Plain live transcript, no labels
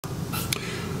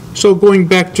So going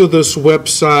back to this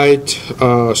website,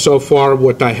 so far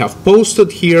what I have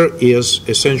posted here is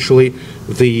essentially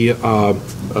the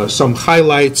some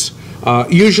highlights.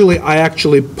 Usually I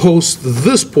actually post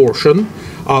this portion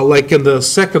like in the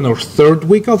second or third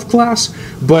week of class,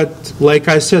 but like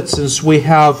I said, since we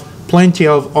have plenty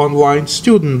of online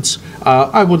students,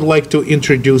 I would like to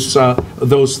introduce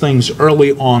those things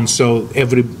early on so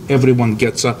everyone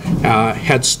gets a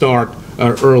head start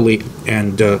early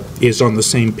and is on the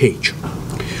same page.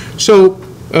 So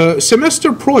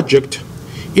semester project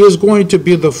is going to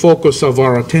be the focus of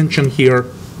our attention here.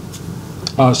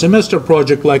 Semester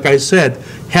project, like I said,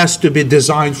 has to be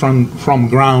designed from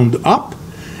ground up,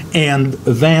 and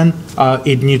then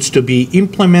it needs to be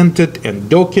implemented and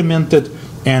documented,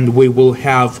 and we will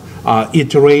have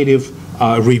iterative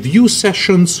review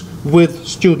sessions with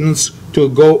students to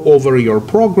go over your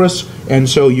progress, and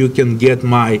so you can get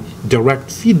my direct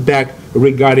feedback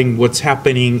regarding what's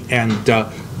happening, and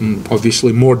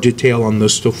obviously more detail on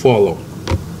this to follow.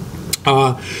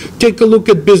 Take a look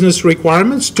at business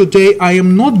requirements. Today I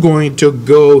am not going to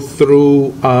go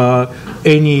through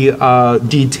any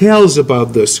details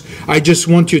about this. I just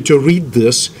want you to read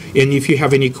this, and if you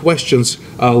have any questions,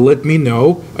 let me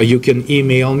know. You can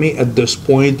email me at this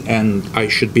point, and I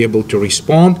should be able to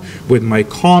respond with my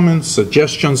comments,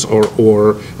 suggestions,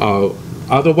 or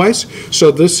otherwise.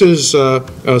 So this is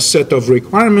a set of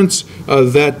requirements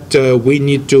that we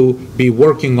need to be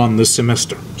working on this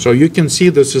semester. So you can see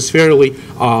this is fairly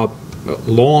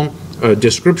long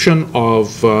description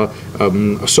of a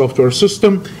software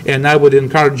system, and I would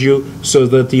encourage you so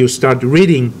that you start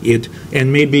reading it,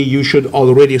 and maybe you should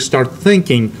already start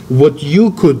thinking what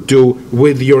you could do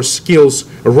with your skills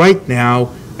right now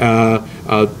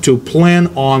to plan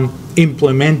on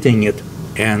implementing it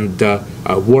and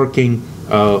working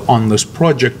on this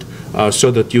project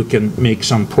so that you can make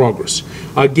some progress.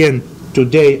 Again,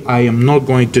 today I am not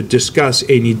going to discuss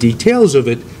any details of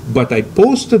it, but I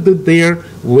posted it there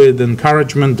with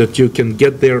encouragement that you can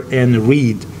get there and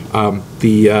read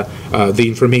the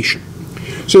information.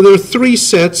 So there are three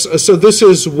sets. So this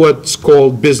is what's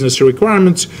called business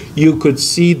requirements. You could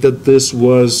see that this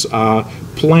was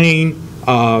plain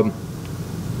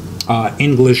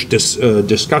English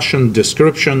discussion,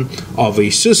 description of a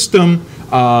system.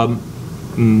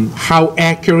 How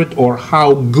accurate or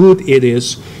how good it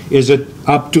is it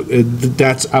up to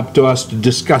that's up to us to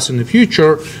discuss in the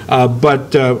future,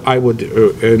 but I would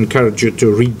encourage you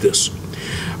to read this.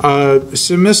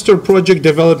 Semester project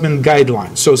development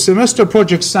guidelines. So semester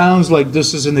project sounds like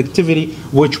this is an activity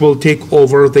which will take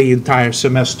over the entire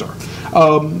semester.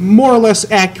 More or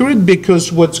less accurate,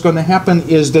 because what's going to happen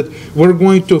is that we're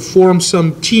going to form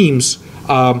some teams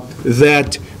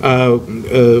that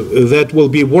will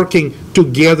be working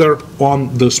together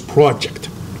on this project.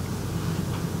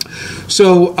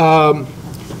 So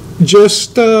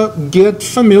just get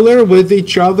familiar with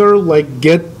each other, like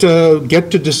get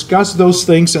to discuss those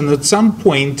things, and at some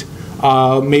point,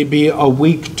 maybe a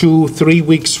week, 2-3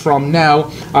 weeks from now,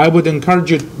 I would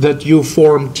encourage you that you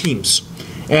form teams.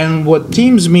 And what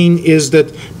teams mean is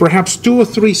that perhaps 2 or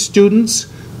 3 students.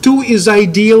 2 is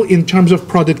ideal in terms of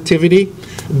productivity,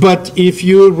 but if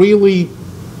you're really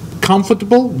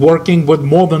comfortable working with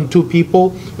more than 2 people,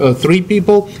 3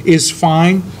 people is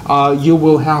fine. You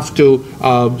will have to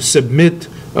submit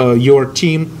your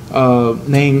team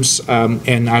names,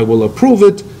 and I will approve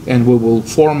it, and we will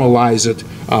formalize it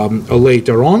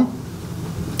later on.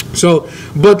 So,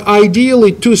 but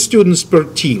ideally 2 students per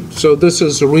team. So this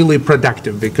is really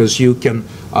productive because you can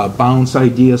bounce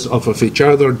ideas off of each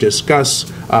other, discuss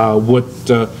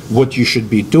what you should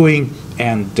be doing,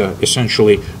 and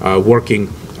essentially working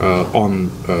on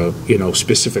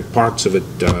specific parts of it,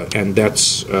 and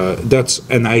that's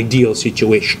an ideal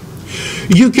situation.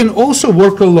 You can also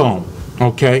work alone.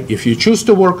 Okay, if you choose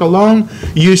to work alone,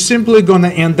 you're simply going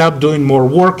to end up doing more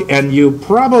work, and you're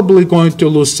probably going to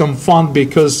lose some fun,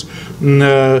 because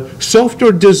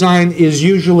software design is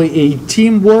usually a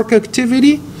teamwork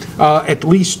activity. At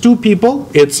least 2 people.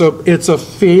 It's a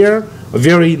fair,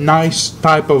 very nice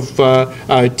type of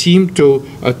team to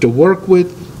work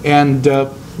with, and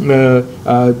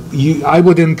I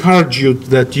would encourage you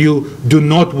that you do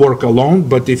not work alone,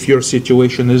 but if your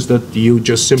situation is that you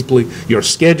just simply, your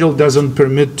schedule doesn't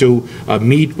permit to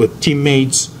meet with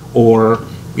teammates, or,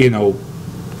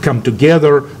 come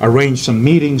together, arrange some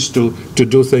meetings to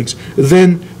do things,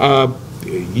 then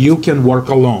you can work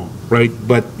alone, right?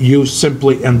 But you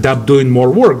simply end up doing more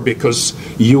work because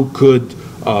you could,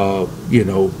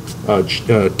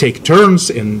 take turns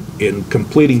in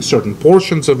completing certain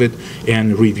portions of it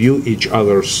and review each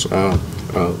other's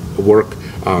work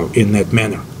in that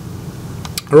manner.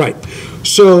 All right.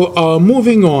 So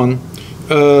moving on,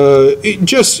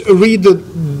 just read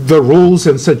the rules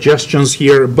and suggestions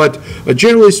here. But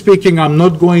generally speaking, I'm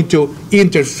not going to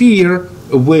interfere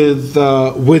with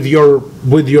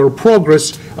your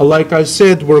progress. Like I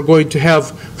said, we're going to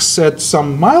have set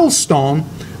some milestones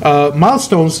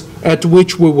at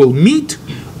which we will meet.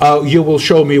 You will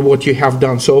show me what you have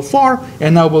done so far,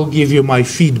 and I will give you my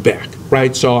feedback.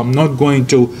 Right. So I'm not going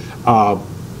to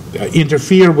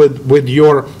interfere with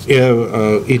your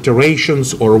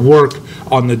iterations or work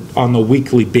on a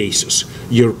weekly basis.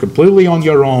 You're completely on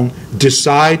your own.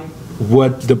 Decide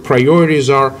what the priorities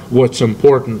are, what's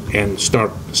important, and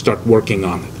start working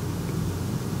on it.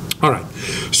 All right.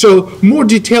 So more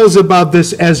details about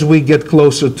this as we get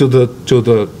closer to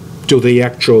the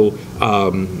actual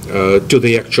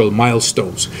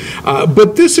milestones.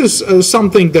 But this is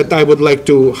something that I would like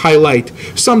to highlight,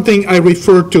 something I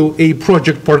refer to a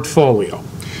project portfolio.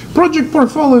 Project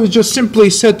portfolio is just simply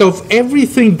a set of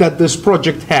everything that this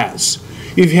project has.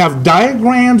 If you have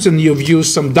diagrams and you've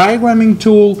used some diagramming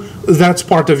tool, that's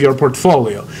part of your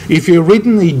portfolio. If you've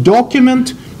written a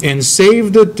document and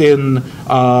saved it in, in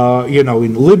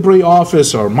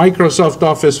LibreOffice or Microsoft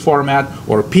Office format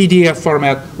or PDF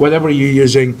format, whatever you're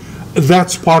using,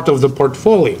 that's part of the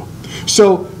portfolio.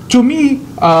 So to me,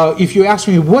 if you ask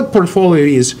me what portfolio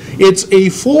is, it's a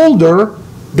folder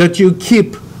that you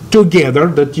keep together,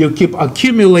 that you keep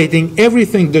accumulating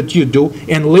everything that you do,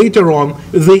 and later on,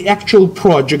 the actual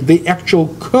project, the actual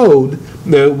code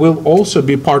will also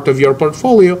be part of your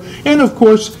portfolio. And of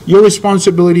course, your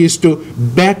responsibility is to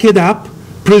back it up,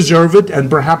 preserve it, and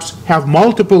perhaps have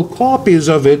multiple copies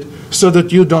of it so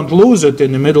that you don't lose it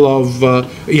in the middle of,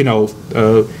 in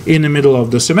the middle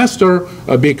of the semester,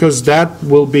 because that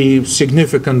will be a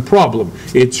significant problem.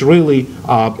 It's really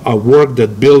a work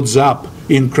that builds up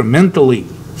incrementally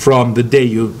from the day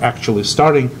you actually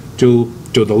starting to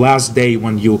the last day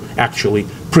when you actually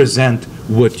present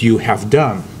what you have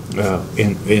done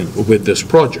with this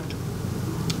project.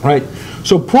 Right?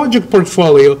 So project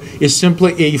portfolio is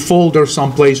simply a folder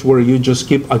someplace where you just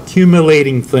keep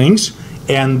accumulating things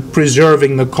and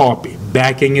preserving the copy,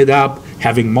 backing it up,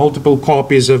 having multiple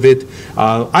copies of it.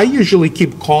 I usually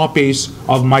keep copies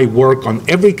of my work on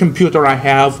every computer I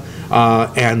have,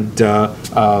 and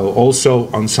also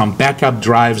on some backup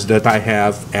drives that I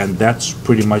have, and that's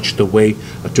pretty much the way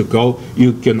to go.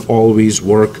 You can always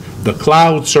work the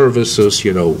cloud services,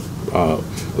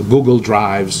 Google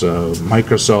Drives,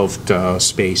 Microsoft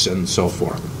Space, and so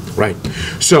forth, right?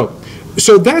 So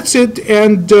that's it,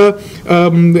 and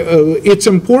it's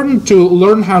important to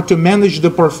learn how to manage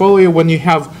the portfolio when you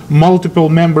have multiple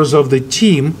members of the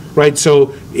team, right?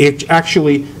 So it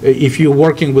actually, if you're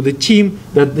working with a team,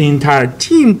 that the entire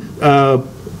team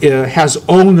has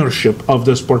ownership of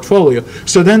this portfolio.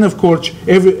 So then, of course,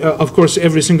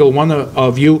 every single one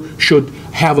of you should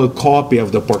have a copy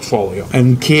of the portfolio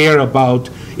and care about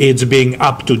its being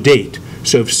up to date.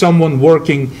 So if someone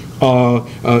working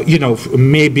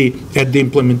maybe at the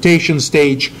implementation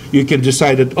stage, you can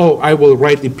decide that, oh, I will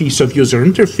write a piece of user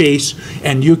interface,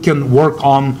 and you can work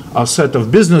on a set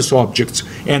of business objects.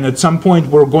 And at some point,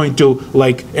 we're going to,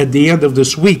 like at the end of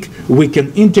this week, we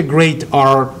can integrate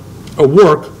our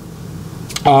work,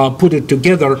 put it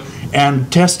together,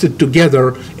 and test it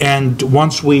together. And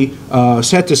once we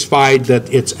satisfied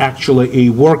that it's actually a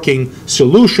working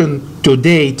solution to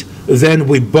date, then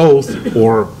we both,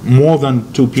 or more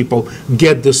than two people,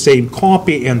 get the same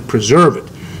copy and preserve it,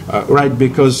 right?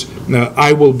 Because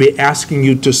I will be asking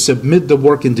you to submit the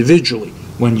work individually.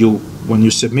 When you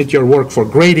submit your work for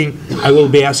grading, I will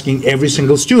be asking every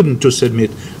single student to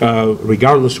submit,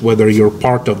 regardless whether you're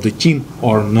part of the team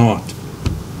or not.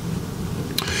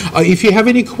 If you have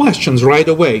any questions right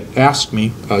away, ask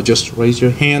me. Just raise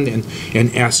your hand and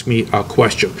ask me a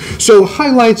question. So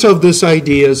highlights of these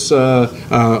ideas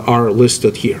are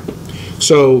listed here.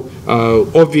 So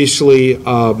obviously,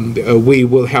 we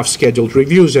will have scheduled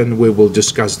reviews, and we will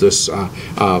discuss this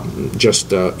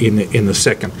just in a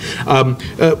second.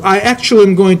 I actually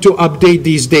am going to update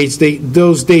these dates.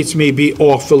 Those dates may be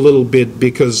off a little bit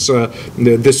because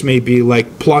this may be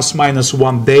like plus minus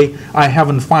 1 day. I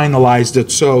haven't finalized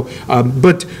it. So,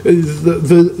 but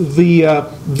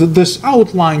this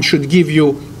outline should give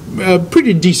you a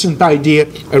pretty decent idea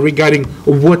regarding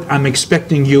what I'm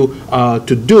expecting you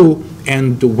to do,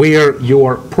 and where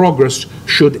your progress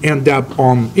should end up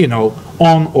on,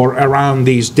 on or around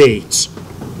these dates.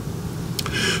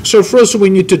 So first we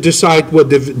need to decide what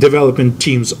the development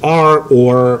teams are,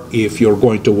 or if you're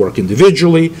going to work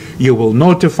individually, you will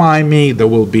notify me. There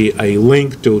will be a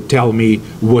link to tell me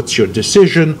what's your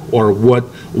decision or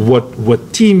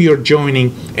what team you're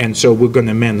joining, and so we're going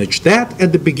to manage that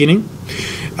at the beginning.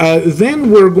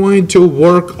 Then we're going to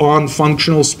work on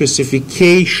functional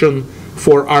specification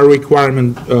for our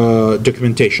requirement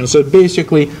documentation. So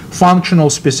basically, functional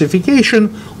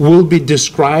specification will be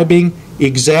describing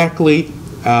exactly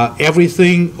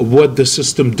everything what the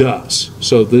system does.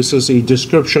 So this is a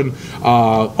description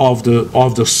of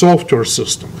the software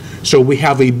system. So we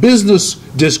have a business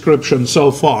description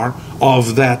so far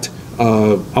of that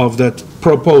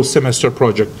proposed semester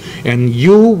project, and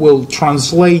you will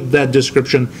translate that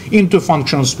description into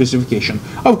functional specification.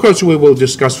 Of course, we will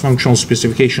discuss functional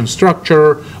specification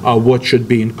structure, what should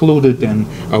be included, and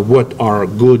what are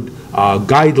good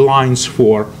guidelines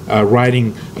for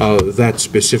writing that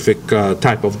specific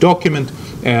type of document,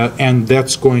 and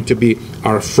that's going to be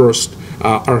our first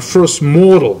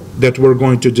model that we're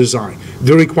going to design,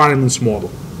 the requirements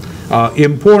model.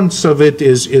 Importance of it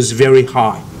is very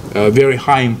high. Very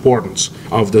high importance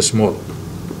of this model.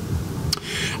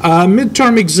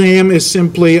 Midterm exam is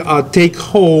simply a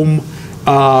take-home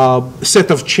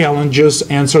set of challenges,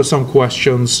 answer some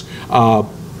questions.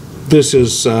 This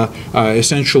is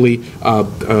essentially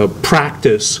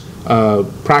practice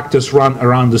run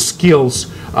around the skills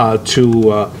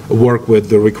to work with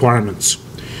the requirements.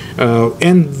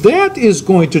 And that is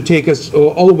going to take us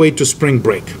all the way to spring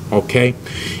break, okay?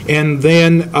 And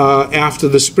then after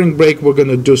the spring break, we're going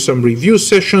to do some review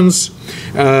sessions.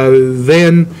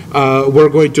 Then we're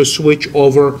going to switch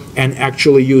over and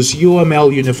actually use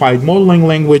UML, Unified Modeling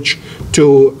Language,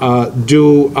 to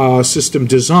do system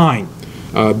design.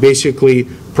 Basically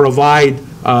provide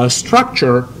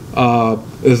structure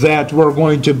that we're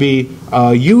going to be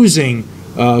using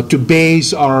to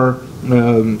base our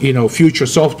future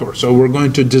software. So we're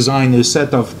going to design a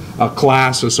set of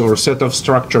classes or a set of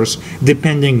structures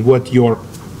depending what your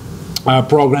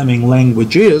programming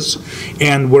language is,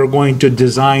 and we're going to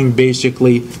design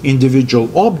basically individual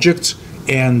objects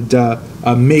and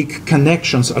make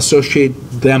connections, associate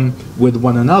them with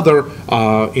one another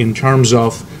in terms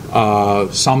of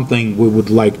something we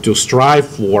would like to strive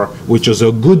for, which is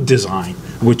a good design,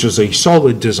 which is a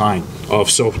solid design of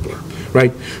software.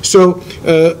 Right. So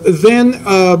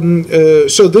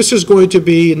so this is going to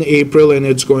be in April, and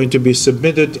it's going to be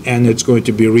submitted, and it's going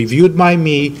to be reviewed by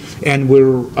me. And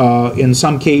we're in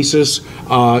some cases,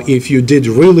 if you did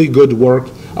really good work,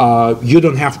 you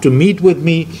don't have to meet with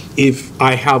me. If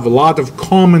I have a lot of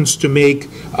comments to make,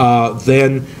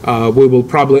 then we will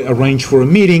probably arrange for a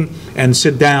meeting and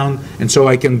sit down, and so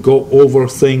I can go over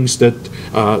things that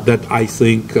I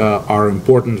think are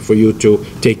important for you to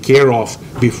take care of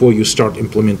before you start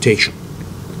implementation.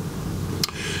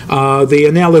 The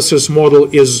analysis model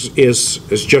is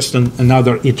just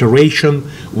another iteration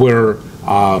where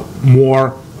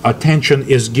more attention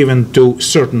is given to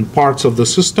certain parts of the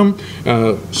system,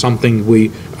 something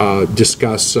we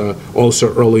discuss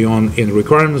also early on in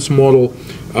requirements model,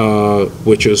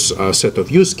 which is a set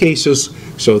of use cases.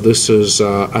 So this is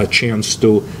a chance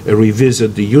to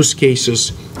revisit the use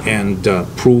cases and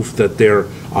prove that they're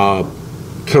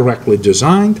correctly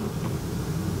designed.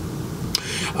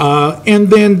 And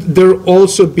then there'll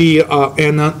also be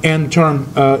an end-term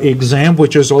exam,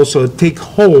 which is also a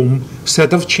take-home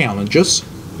set of challenges.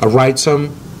 Write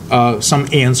some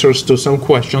answers to some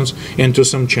questions and to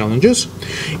some challenges.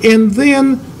 And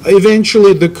then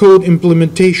eventually the code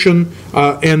implementation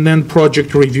and then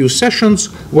project review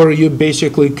sessions where you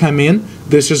basically come in.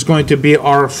 This is going to be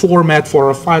our format for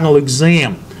our final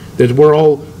exam, that we're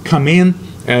all come in,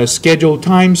 schedule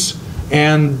times,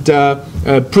 and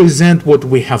present what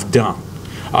we have done.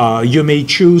 You may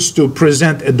choose to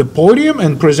present at the podium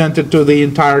and present it to the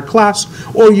entire class,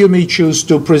 or you may choose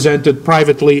to present it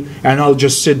privately, and I'll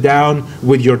just sit down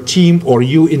with your team or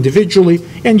you individually,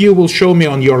 and you will show me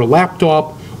on your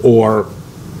laptop or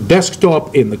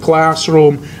desktop in the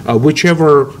classroom,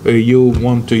 whichever you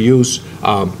want to use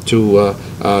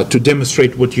to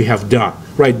demonstrate what you have done.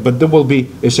 Right, but there will be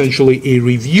essentially a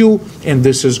review, and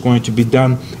this is going to be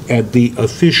done at the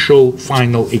official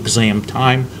final exam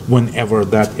time, whenever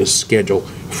that is scheduled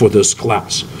for this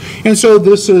class. And so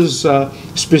this is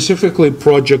specifically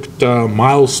project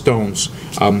milestones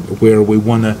where we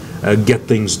want to get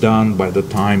things done by the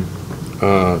time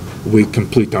we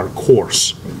complete our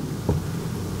course.